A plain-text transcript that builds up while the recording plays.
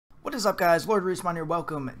What is up, guys? LordRespawn here.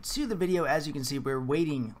 Welcome to the video. As you can see, we're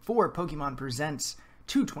waiting for Pokemon Presents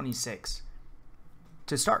 226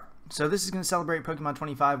 to start. So this is going to celebrate Pokemon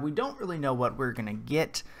 25. We don't really know what we're going to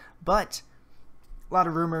get, but a lot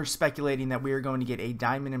of rumors speculating that we are going to get a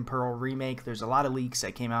Diamond and Pearl remake. There's a lot of leaks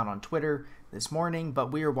that came out on Twitter this morning,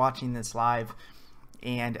 but we are watching this live,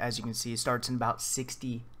 and as you can see, it starts in about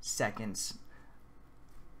 60 seconds.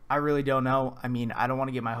 I really don't know. I mean, I don't want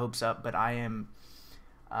to get my hopes up, but I am,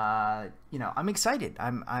 I'm excited.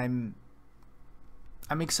 I'm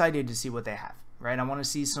excited to see what they have, right? I want to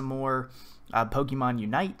see some more Pokemon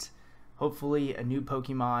Unite. Hopefully a new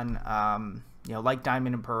Pokemon, like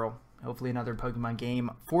Diamond and Pearl. Hopefully another Pokemon game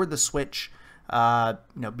for the Switch,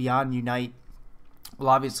 beyond Unite. We'll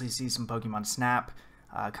obviously see some Pokemon Snap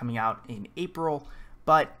coming out in April,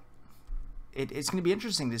 but it's going to be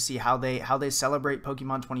interesting to see how they celebrate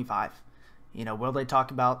Pokemon 25. Will they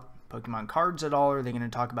talk about Pokemon cards at all? Are they going to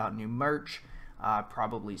talk about new merch?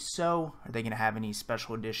 Probably so. Are they going to have any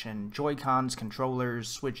special edition Joy-Cons, controllers,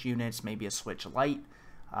 Switch units, maybe a Switch Lite?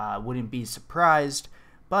 Wouldn't be surprised.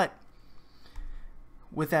 But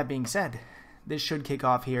with that being said, this should kick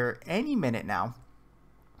off here any minute now.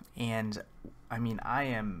 And I mean,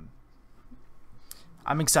 I'm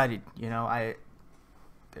excited.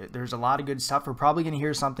 There's a lot of good stuff. We're probably going to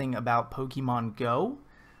hear something about Pokemon Go,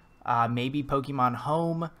 maybe Pokemon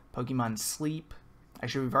Home, Pokemon Sleep.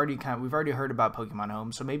 Actually, we've already heard about Pokemon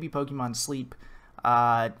Home, so maybe Pokemon Sleep.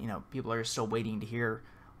 People are still waiting to hear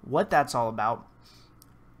what that's all about.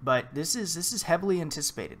 But this is heavily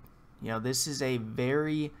anticipated. This is a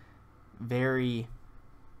very, very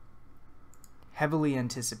heavily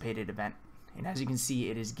anticipated event, and as you can see,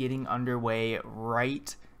 it is getting underway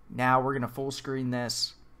right now. We're gonna full screen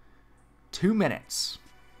this. 2 minutes.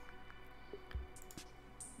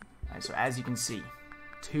 All right, so as you can see,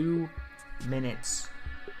 2 minutes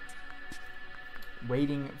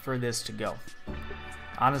waiting for this to go.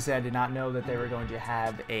 Honestly, I did not know that they were going to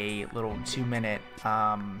have a little 2-minute.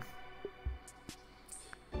 We're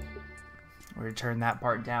gonna turn that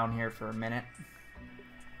part down here for a minute.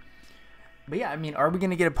 But yeah, I mean, are we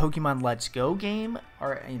gonna get a Pokemon Let's Go game?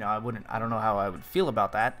 Or I don't know how I would feel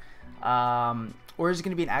about that. Or is it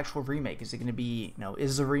gonna be an actual remake? Is it gonna be,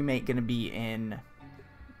 is the remake gonna be in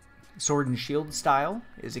Sword and Shield style?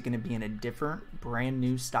 Is it gonna be in a different, brand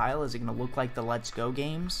new style? Is it gonna look like the Let's Go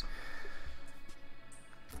games?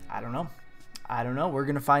 I don't know. We're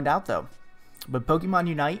gonna find out though. But Pokemon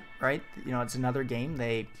Unite, right? It's another game.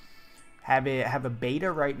 They have a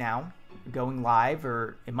beta right now going live,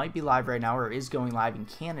 or it might be live right now, or is going live in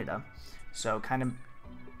Canada. So kind of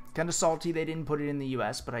salty they didn't put it in the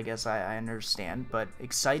US, but I guess I understand. But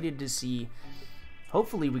excited to see.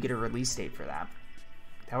 Hopefully we get a release date for that.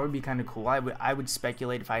 That would be kind of cool. I would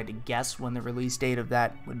speculate, if I had to guess when the release date of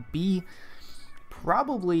that would be,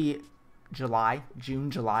 probably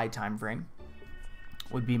June, July timeframe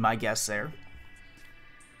would be my guess there.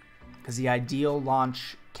 Because the ideal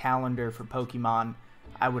launch calendar for Pokemon,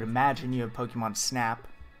 I would imagine you have Pokemon Snap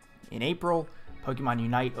in April, Pokemon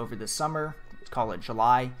Unite over the summer, let's call it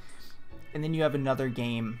July, and then you have another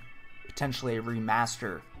game, potentially a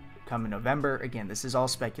remaster, come in November. Again, this is all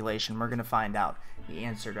speculation. We're going to find out the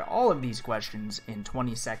answer to all of these questions in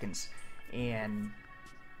 20 seconds, and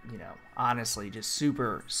honestly, just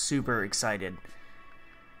super, super excited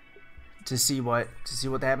to see what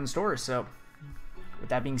they have in store. So with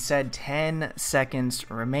that being said, 10 seconds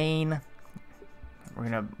remain. We're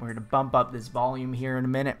gonna bump up this volume here in a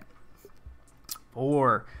minute.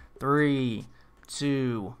 4, 3,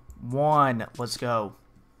 2, 1. Let's go.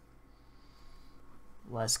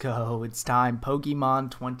 Let's go. It's time.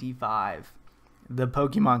 Pokemon 25. The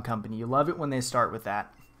Pokemon Company. You love it when they start with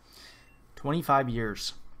that. 25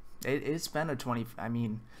 years. It's been a 20. I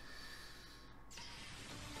mean,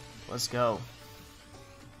 let's go.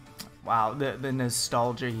 Wow, the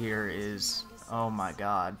nostalgia here is, oh my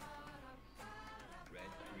god.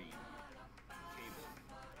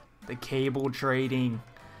 The cable trading.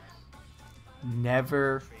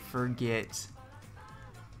 Never forget.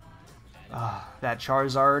 That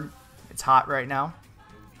Charizard. It's hot right now.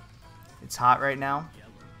 It's hot right now.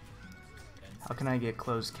 How can I get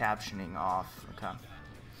closed captioning off? Okay.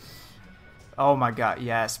 Oh my god,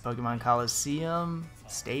 yes. Pokemon Coliseum.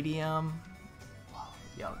 Stadium.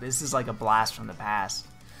 Yo, this is like a blast from the past.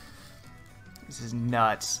 This is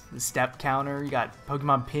nuts. The step counter. You got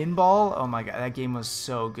Pokemon Pinball. Oh my god, that game was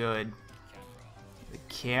so good. The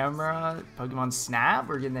camera. Pokemon Snap.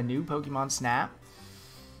 We're getting the new Pokemon Snap.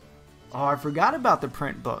 Oh, I forgot about the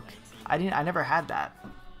print book. I never had that.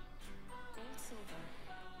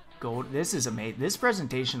 Gold. This is amazing. This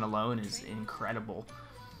presentation alone is incredible.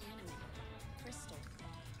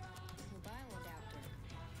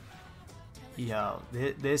 Yo,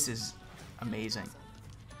 this is amazing.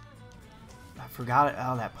 I forgot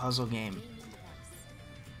oh, that puzzle game.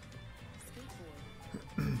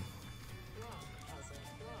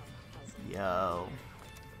 Yo.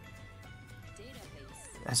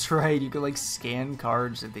 That's right, you could like scan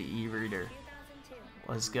cards at the e-reader.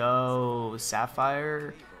 Let's go.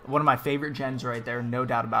 Sapphire. One of my favorite gens right there, no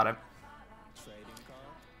doubt about it.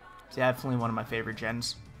 Definitely one of my favorite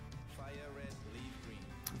gens.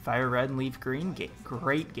 Fire Red and Leaf Green,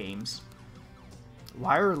 great games.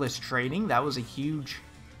 Wireless trading, that was a huge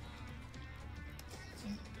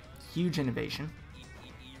innovation.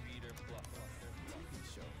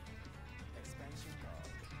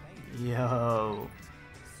 Yo.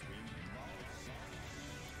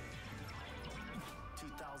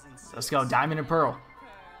 Let's go, Diamond and Pearl.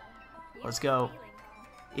 Let's go.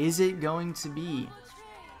 Is it going to be?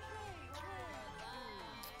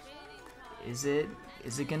 Is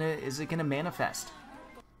it gonna manifest?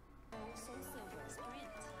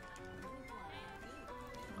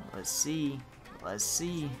 Let's see. Let's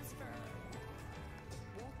see.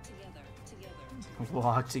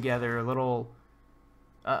 Walk together a little.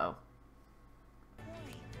 Uh-oh.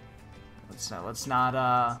 Let's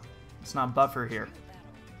not buffer here.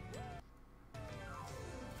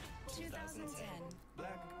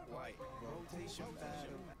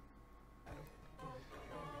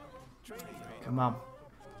 Come on.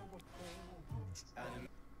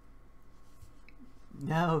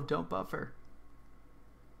 No, don't buffer.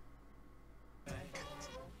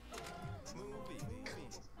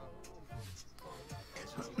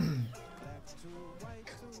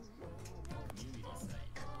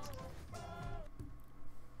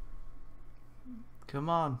 Come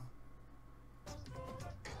on.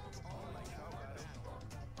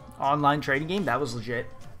 Online trading game? That was legit.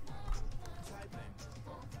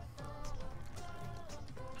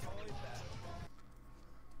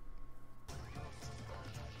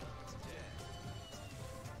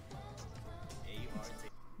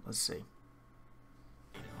 Let's see.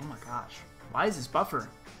 Oh my gosh. Why is this buffering?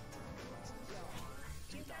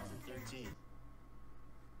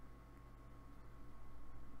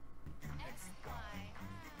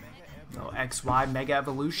 No, XY Mega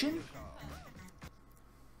Evolution?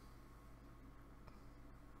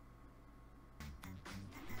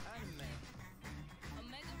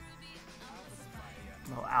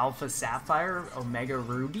 No, Alpha Sapphire, Omega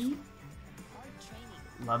Ruby?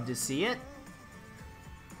 Love to see it.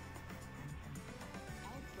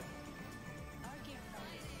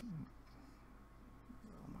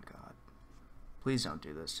 Oh my god. Please don't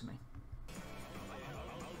do this to me.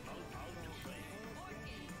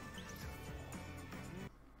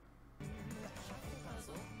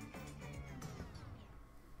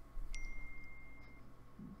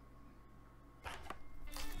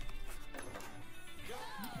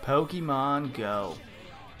 Pokemon Go.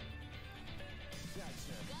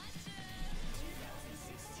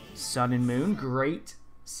 Sun and Moon, great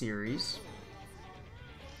series.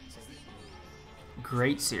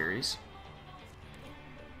 Great series.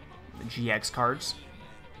 The GX cards.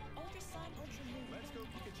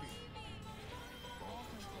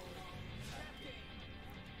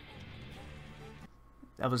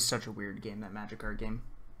 That was such a weird game, that Magic card game.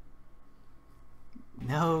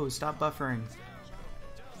 No, stop buffering.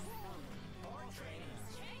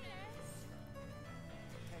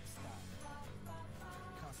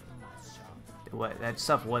 What, that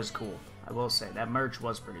stuff was cool. I will say that merch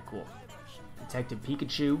was pretty cool. Detective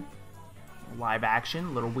Pikachu, live action,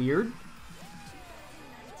 a little weird.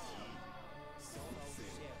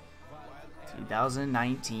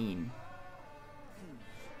 2019.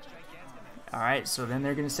 All right, so then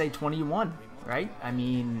they're gonna say 21, right? I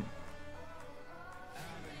mean,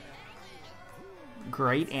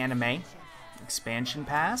 great anime, expansion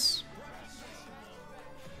pass.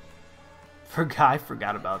 I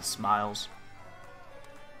forgot about Smiles.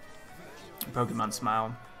 Pokemon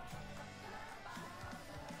Smile.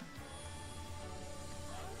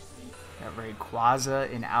 Got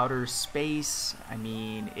Rayquaza in outer space. I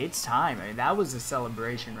mean, it's time. I mean, that was a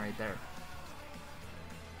celebration right there.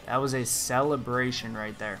 That was a celebration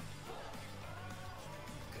right there.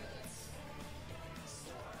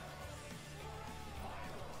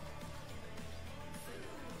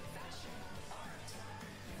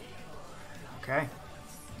 Okay.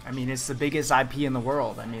 I mean, it's the biggest IP in the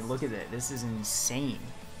world. I mean, look at it. This is insane.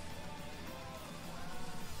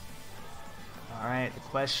 Alright, the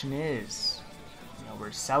question is, you know,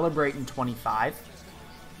 we're celebrating 25.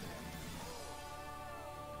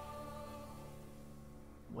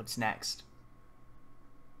 What's next?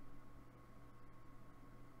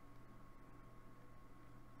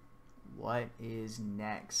 what is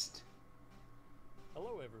next?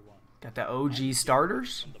 Hello everyone. Got the OG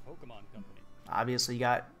starters. From the Pokémon Company. Obviously, you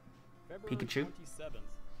got February Pikachu. 27th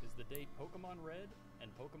is the date Pokémon Red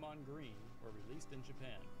and Pokémon Green were released in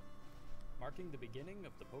Japan, marking the beginning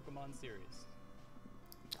of the Pokémon series.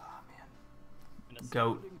 Oh man. An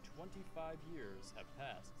Goat. astounding 25 years have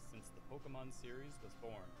passed since the Pokémon series was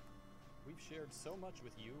born. We've shared so much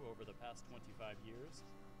with you over the past 25 years,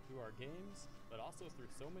 through our games, but also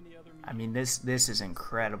through so many other media. I mean, this is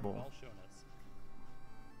incredible. All shown us.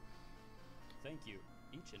 Thank you,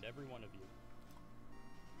 each and every one of you.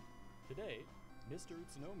 Today, Mr.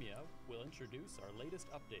 Utsunomiya will introduce our latest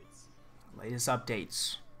updates. Latest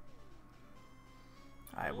updates.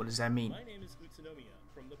 Alright, what does that mean? My name is Utsunomiya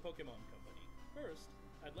from the Pokémon Company. First,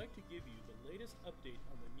 I'd like to give you the latest update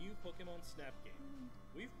on the new Pokémon Snap game.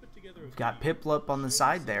 We've put together We've got Piplup on the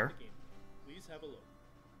side there. Please have a look.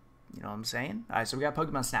 You know what I'm saying? Alright, so we got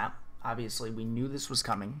Pokemon Snap. Obviously, we knew this was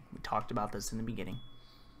coming. We talked about this in the beginning.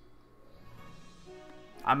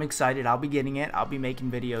 I'm excited. I'll be getting it. I'll be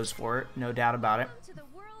making videos for it. No doubt about it. Welcome to the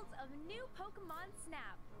world of new Pokemon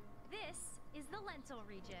Snap. This is the Lentil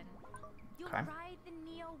region. You'll ride the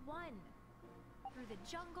Neo 1 through the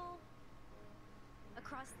jungle,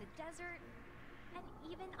 across the desert, and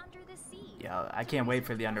even under the sea. Yeah, I can't wait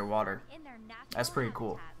for the underwater. That's pretty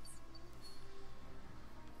cool.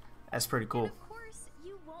 That's pretty cool. And of course,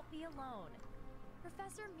 you won't be alone.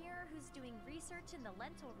 Professor Mirror, who's doing research in the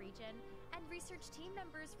Lentil region, and research team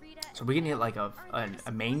members Rita. So we can get like a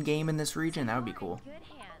main game in this region. That would be cool. Good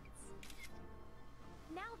hands.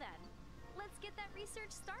 Now then, let's get that research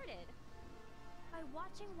started. By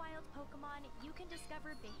watching wild Pokemon, you can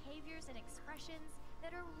discover behaviors and expressions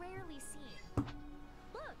that are rarely seen.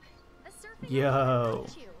 Look, a surfing Yo,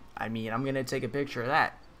 Pikachu. I mean, I'm gonna take a picture of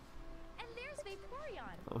that. And there's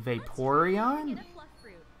Vaporeon. Vaporeon? Get a fluff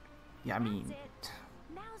fruit. Yeah, I mean, That's it.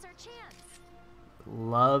 Now's our chance.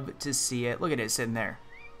 love to see it. Look at it sitting there.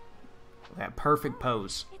 That perfect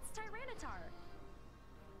pose. It's Tyranitar.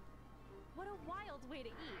 What a wild way to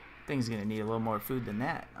eat. Thing's gonna need a little more food than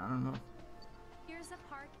that. I don't know. Here's a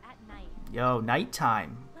park at night. Yo,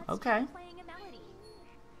 nighttime. Let's Okay. try playing a melody.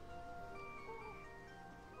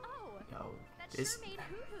 Oh, Yo, that this sure made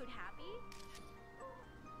Hoot happy.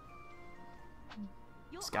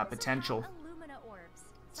 You'll It's got also potential. have Illumina orbs.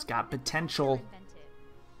 It's got something the potential. developer invented.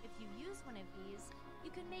 If you use one of these,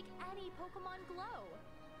 you can make any Pokemon glow.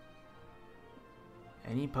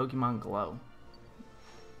 Any Pokemon glow.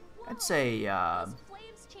 I'd Whoa, say those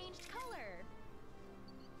flames changed color.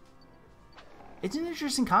 it's an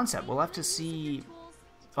interesting concept. We'll have to Use your see. tools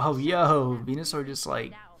to Oh, teach yo, them Venusaur just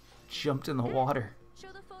like out. jumped in the Then, water.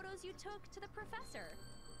 Show the photos you took to the professor.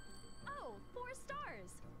 Oh, 4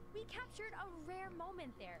 stars. We captured a rare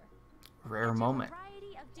moment there. Rare Feature moment. A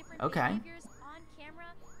variety of different Okay. behaviors on camera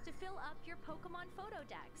to fill up your Pokemon photo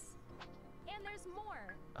decks. And there's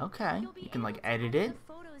more. Okay, You'll be you can like able to edit edit it.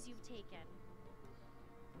 the photos you've taken.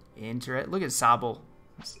 Enter it. Look at Sobble.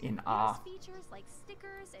 It's in Use awe. features like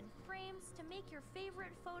stickers and frames to make your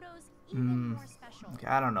favorite photos even more special. Okay,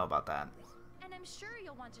 I don't know about that. And I'm sure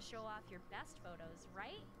you'll want to show off your best photos,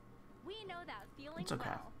 right? We know that feeling It's okay.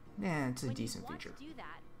 well. Yeah, it's a When decent you want feature. to do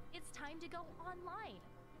that, it's time to go online.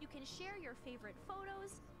 You can share your favorite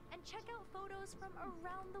photos and check out photos from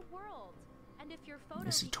around the world. And if your photo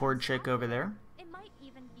There's a becomes Tord chick over popular, there. it might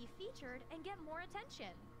even be featured and get more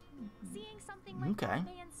attention. Seeing something like Okay. that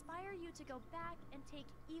may inspire you to go back and take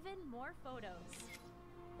even more photos.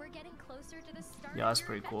 We're getting closer to the start Yeah, of that's your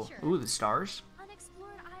pretty cool. adventure. Ooh, the stars.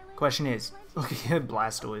 Unexplored islands Question and is, plenty look of at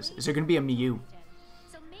Blastoise. Is there gonna be a Mew?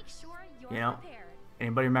 So make sure you're You know? prepared.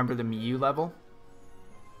 Anybody remember the Mew level?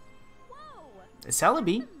 Whoa! The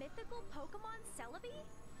Celebi. The mythical Pokemon Celebi?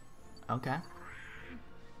 Okay.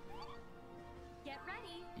 Get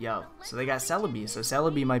ready. Yo, The so they got Lentil Celebi. region So is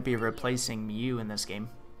Celebi might be waiting for you. replacing Mew in this game.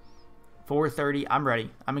 4:30. I'm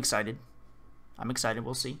ready. I'm excited. I'm excited.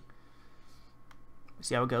 We'll see.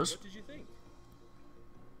 See how it goes. What did you think?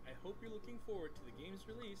 I hope you're looking forward to the game's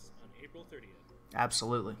release on April 30th.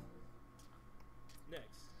 Absolutely.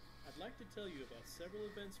 Next, I'd like to tell you about several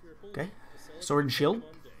events we're holding Okay. to celebrate Sword and Shield.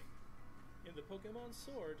 Pokemon Day. In the Pokemon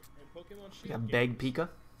Sword and Pokemon We Shield got Beg games, Pika.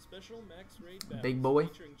 special max raid battles Big boy.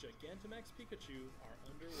 featuring Gigantamax Pikachu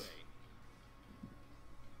are underway.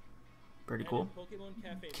 Pretty And cool. in Pokemon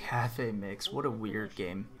Cafe Mix, Cafe Mix. What a hold weird promotion,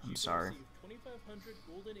 game. which I'm you can sorry. receive 2,500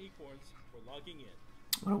 golden acorns for logging in.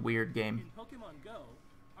 What a weird game. In Pokemon Go,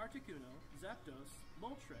 Articuno, Zapdos,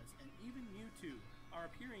 Moltres, and even Mewtwo are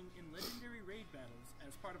appearing in legendary raid battles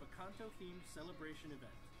as part of a Kanto-themed celebration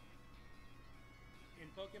event. In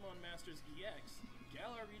Pokemon Masters EX,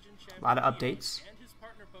 Galar region champion A lot of Neo updates. and his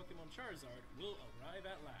partner Pokemon Charizard will arrive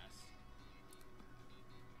at last.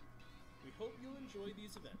 We hope you'll enjoy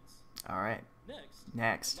these events. All right.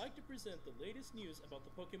 Next, I'd like to present the latest news about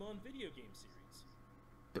the Pokemon video game series.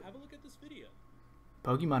 Have a look at this video.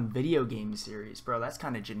 Pokemon video game series, bro. That's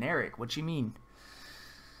kind of generic. What you mean?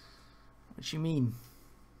 What you mean?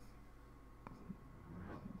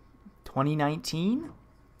 2019,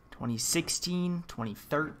 2016,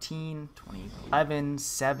 2013, 2011,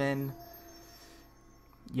 7.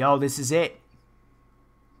 Yo, this is it.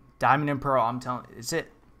 Diamond and Pearl. I'm telling you, it's it.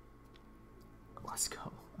 Let's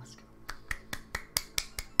go. Let's go.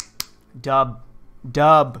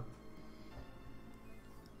 Dub.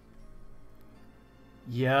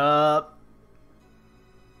 Yup.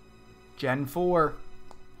 Gen 4.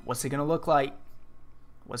 What's it gonna look like?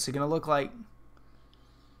 What's it gonna look like?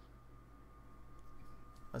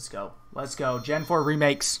 Let's go. Let's go. Gen 4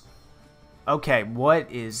 remakes. Okay,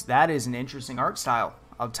 that is an interesting art style.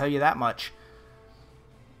 I'll tell you that much.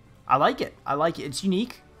 I like it. I like it. It's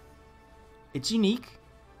unique. It's unique.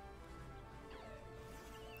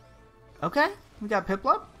 Okay, we got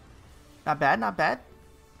Piplup. Not bad, not bad.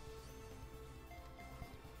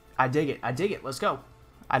 I dig it. I dig it. Let's go.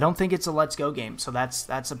 I don't think it's a let's go game, so that's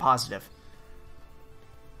a positive.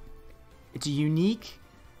 It's a unique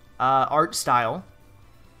art style.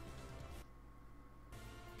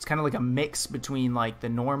 It's kind of like a mix between like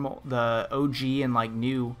the OG and like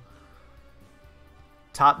new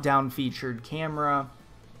top-down featured camera.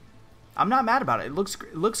 I'm not mad about it. It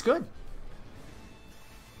looks good.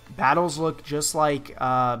 Battles look just like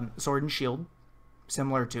Sword and Shield,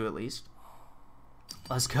 similar to at least.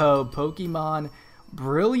 Let's go, Pokemon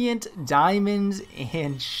Brilliant Diamonds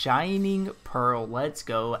and Shining Pearl. Let's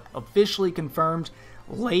go. Officially confirmed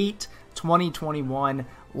late 2021.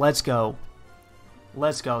 Let's go.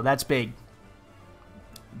 Let's go. That's big.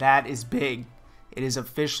 That is big. It has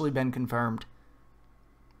officially been confirmed.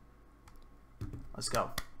 Let's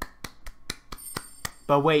go.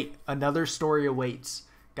 But wait, another story awaits.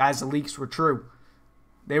 Guys, the leaks were true.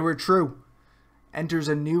 They were true. Enters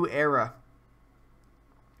a new era.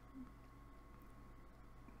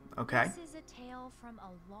 Okay. This is a tale from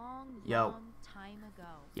a long time ago.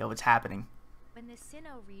 Yo, what's happening? When the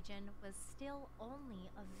Sinnoh region was still only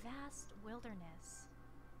a vast wilderness.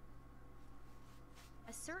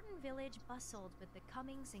 A certain village bustled with the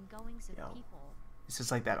comings and goings of people. This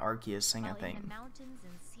is like that Arceus thing, I think. In the mountains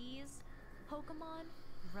and seas, Pokemon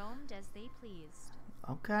roamed as they pleased.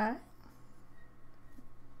 Okay.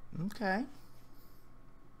 Okay.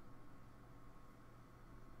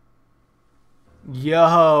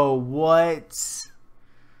 Yo, what?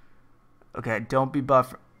 Okay, don't be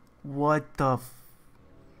buffer. What the f...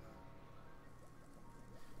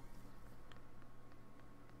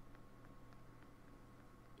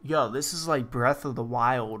 Yo, this is like Breath of the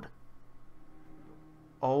Wild.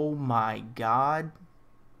 Oh my god.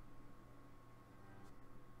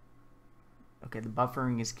 Okay, the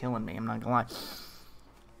buffering is killing me. I'm not gonna lie.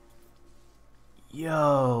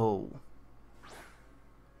 Yo.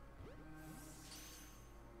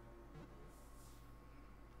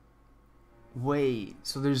 Wait,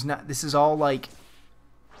 so there's not... This is all like...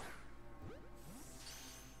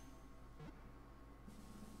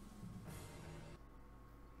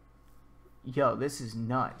 Yo, this is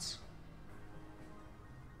nuts.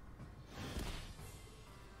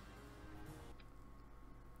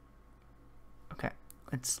 Okay,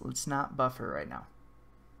 let's not buffer right now.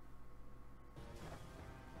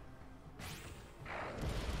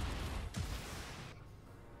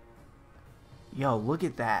 Yo, look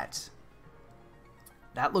at that.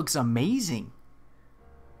 That looks amazing.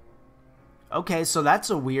 Okay, so that's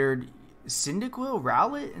a weird... Cyndaquil,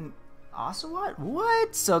 Rowlet, and Ocelot?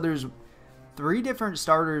 What? So there's 3 different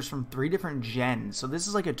starters from 3 different gens. So this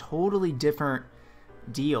is like a totally different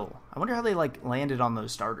deal. I wonder how they like landed on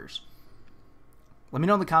those starters. Let me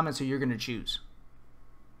know in the comments who you're going to choose.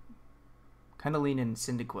 Kind of lean in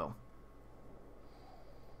Cyndaquil.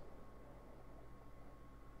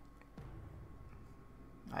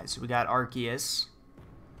 Alright, so we got Arceus.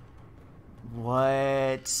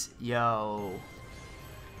 What? Yo.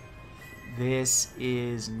 This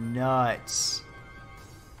is nuts.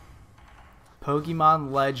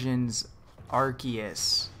 Pokemon Legends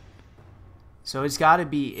Arceus. So it's got to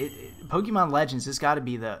be... Pokemon Legends, it's got to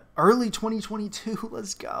be the early 2022.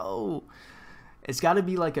 Let's go. It's got to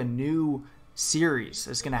be like a new series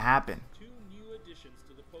that's going to happen. 2 new additions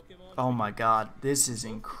to the Pokemon Oh my god. This is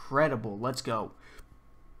incredible. Let's go.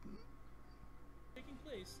 taking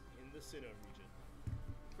place in the Sinnoh region.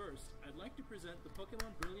 First, I'd like to present the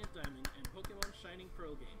Pokemon Brilliant Diamond and Pokemon Shining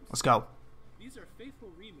Pearl games. Let's go. These are faithful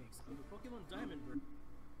remakes of the Pokemon Diamond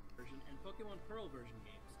version and Pokemon Pearl version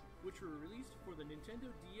games, which were released for the Nintendo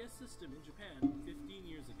DS system in Japan 15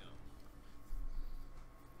 years ago.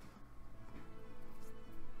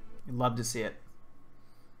 You'd love to see it.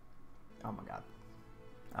 Oh my god.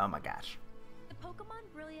 Oh my gosh. The Pokemon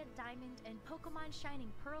Brilliant Diamond and Pokemon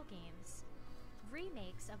Shining Pearl games,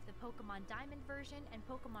 remakes of the Pokemon Diamond version and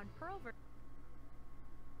Pokemon Pearl version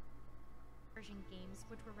games,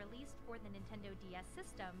 which were released for the Nintendo DS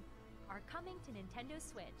system, are coming to Nintendo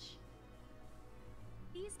Switch.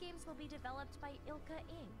 These games will be developed by Ilka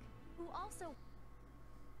Inc., who also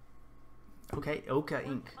Ilka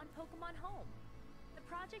Inc. on Pokemon Home. The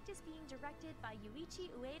project is being directed by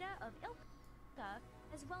Yuichi Ueda of Ilka,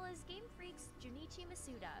 as well as Game Freak's Junichi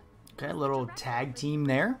Masuda. Okay, a little tag team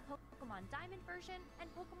there. Pokemon Diamond version and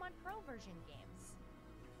Pokemon Pearl version games.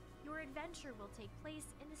 Your adventure will take place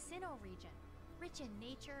in the Sinnoh region, rich in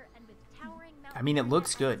nature and with towering mountains. I mean, it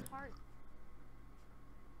looks good.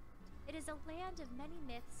 It is a land of many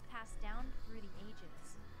myths passed down through the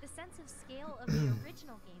ages. The sense of scale of the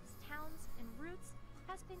original game's towns and routes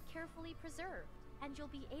has been carefully preserved, and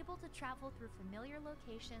you'll be able to travel through familiar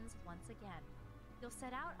locations once again. You'll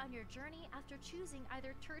set out on your journey after choosing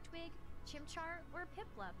either Turtwig, Chimchar, or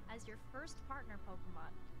Piplup as your first partner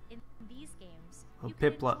Pokemon. In these games, you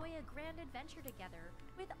can enjoy a grand adventure together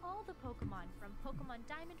with all the Pokemon from Pokemon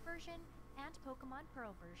Diamond version and Pokemon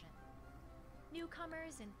Pearl version.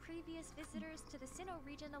 Newcomers and previous visitors to the Sinnoh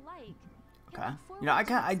region alike. Okay. You know,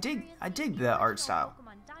 I dig the art style.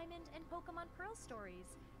 Pokemon Diamond and Pokemon Pearl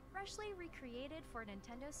stories, freshly recreated for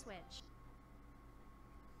Nintendo Switch.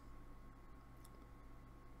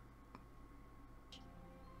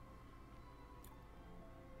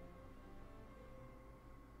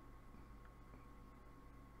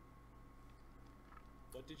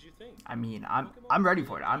 What did you think? I mean, I'm ready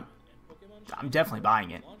for it. I'm definitely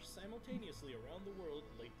buying it. Launched simultaneously around the world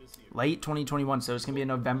late this year. Late 2021, so it's gonna be a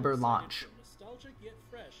November launch. Nostalgic yet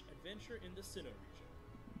fresh adventure in the Sinnoh region.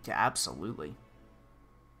 Yeah, absolutely.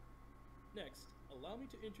 Next, allow me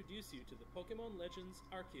to introduce you to the Pokemon Legends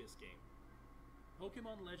Arceus game.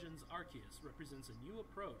 Pokemon Legends Arceus represents a new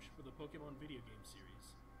approach for the Pokemon video game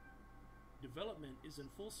series. Development is in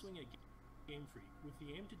full swing at Game Freak, with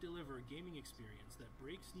the aim to deliver a gaming experience that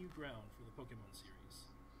breaks new ground for the Pokemon series.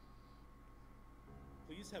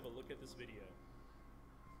 Please have a look at this video.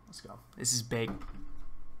 Let's go. This is big.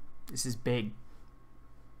 This is big.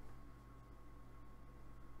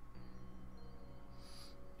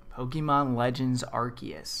 Pokemon Legends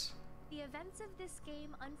Arceus. The events of this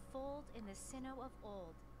game unfold in the Sinnoh of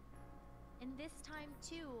old. In this time,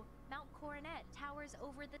 too, Mount Coronet towers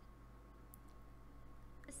over the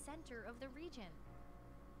center of the region.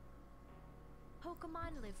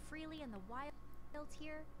 Pokemon live freely in the wild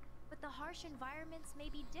here, but the harsh environments may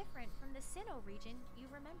be different from the Sinnoh region you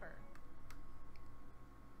remember.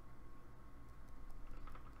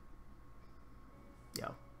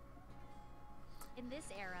 Yo. In this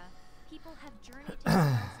era, people have journeyed to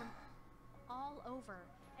Sinnoh from all over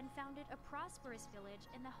and founded a prosperous village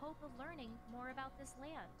in the hope of learning more about this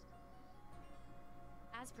land.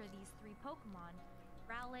 As for these three Pokemon,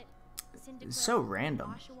 Rowlet, Cyndaquil, It's so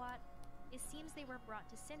random. and Oshawott, it seems they were brought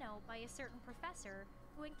to Sinnoh by a certain professor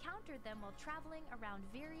who encountered them while traveling around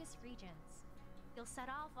various regions. You'll set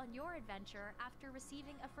off on your adventure after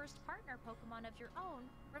receiving a first partner Pokemon of your own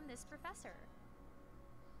from this professor.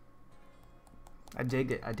 I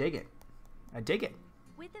dig it. I dig it. I dig it.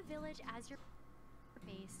 With the village as your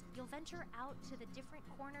base, you'll venture out to the different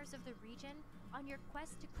corners of the region on your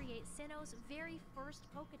quest to create Sinnoh's very first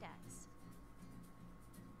Pokedex.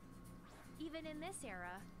 Even in this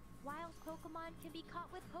era, wild Pokemon can be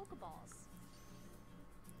caught with Pokeballs.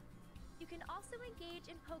 You can also engage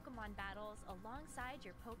in Pokemon battles alongside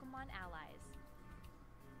your Pokemon allies.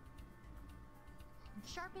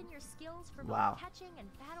 Sharpen your skills for both catching and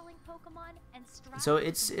battling Pokemon, and strive. So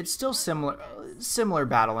it's still similar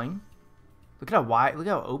battling. Look at how wide, look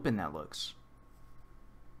how open that looks.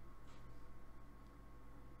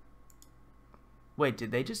 Wait, did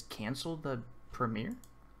they just cancel the premiere?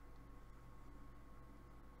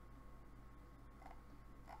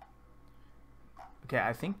 Okay,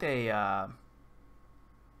 I think they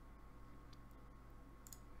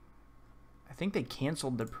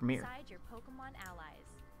canceled the premiere. Your Pokemon allies.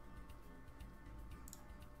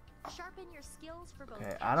 Sharpen your skills for both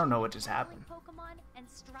Okay, I don't know what just happened. Pokemon and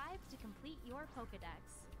strive to complete your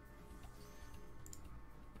Pokedex.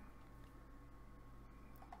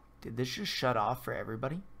 Did this just shut off for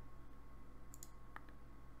everybody?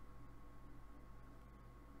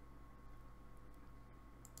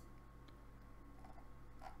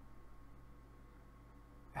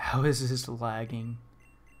 How is this lagging?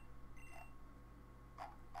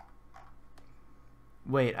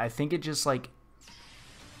 Wait, I think it just like...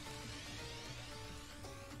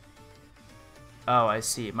 Oh, I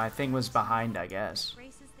see. My thing was behind, I guess.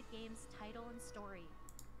 Embraces the game's title and story.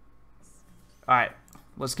 Alright,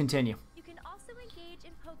 let's continue. You can also engage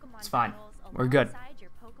in Pokemon It's fine. battles We're good. alongside your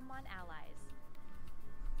Pokemon allies.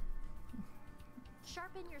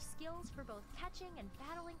 Sharpen your skills for both catching and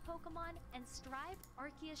battling Pokemon, and strive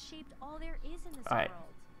Arceus shaped all there is in this Alright. world.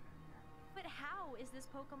 But how is this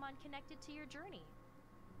Pokemon connected to your journey?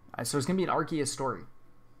 Alright, so it's gonna be an Arceus story.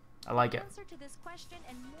 I like The it. answer to this question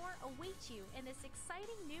and more await you in this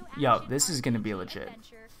exciting new Yo, action this is gonna be RPG legit.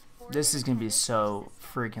 adventure for This the is gonna be Nintendo so Switch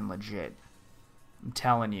system. freaking legit. I'm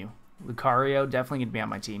telling you. Lucario definitely gonna be on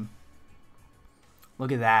my team.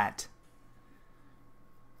 Look at that.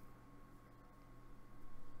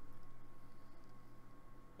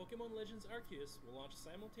 Pokemon Legends Arceus will launch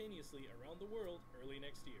simultaneously around the world early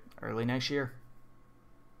next year. Early next year.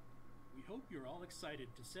 We hope you're all excited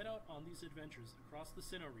to set out on these adventures across the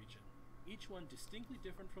Sinnoh region, each one distinctly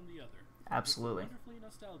different from the other. Absolutely. With the wonderfully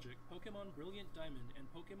nostalgic Pokemon Brilliant Diamond and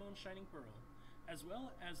Pokemon Shining Pearl, as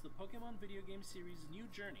well as the Pokemon video game series' new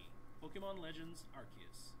journey, Pokemon Legends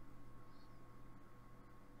Arceus.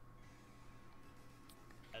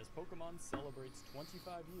 As Pokemon celebrates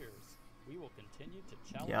 25 years, we will continue to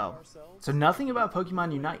challenge Yo. ourselves. So nothing to about create Pokemon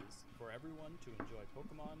new Unite. ways for everyone to enjoy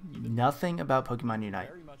Pokemon. Even Nothing about Pokemon Thank you Unite.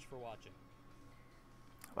 very much for watching.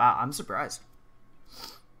 Wow, I'm surprised.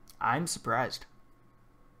 I'm surprised.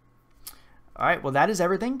 Alright, well that is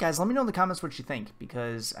everything. Guys, let me know in the comments what you think,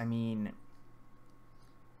 because, I mean,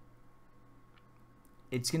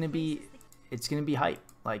 it's gonna be hype.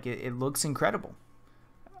 Like, it looks incredible.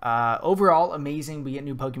 Overall, amazing. We get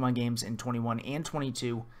new Pokemon games in 21 and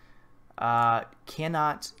 22.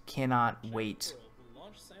 Cannot wait Will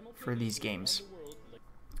launch for these simultaneously games. around the world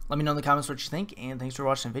Let me know in the comments what you think, and thanks for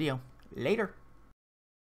watching the video. Later.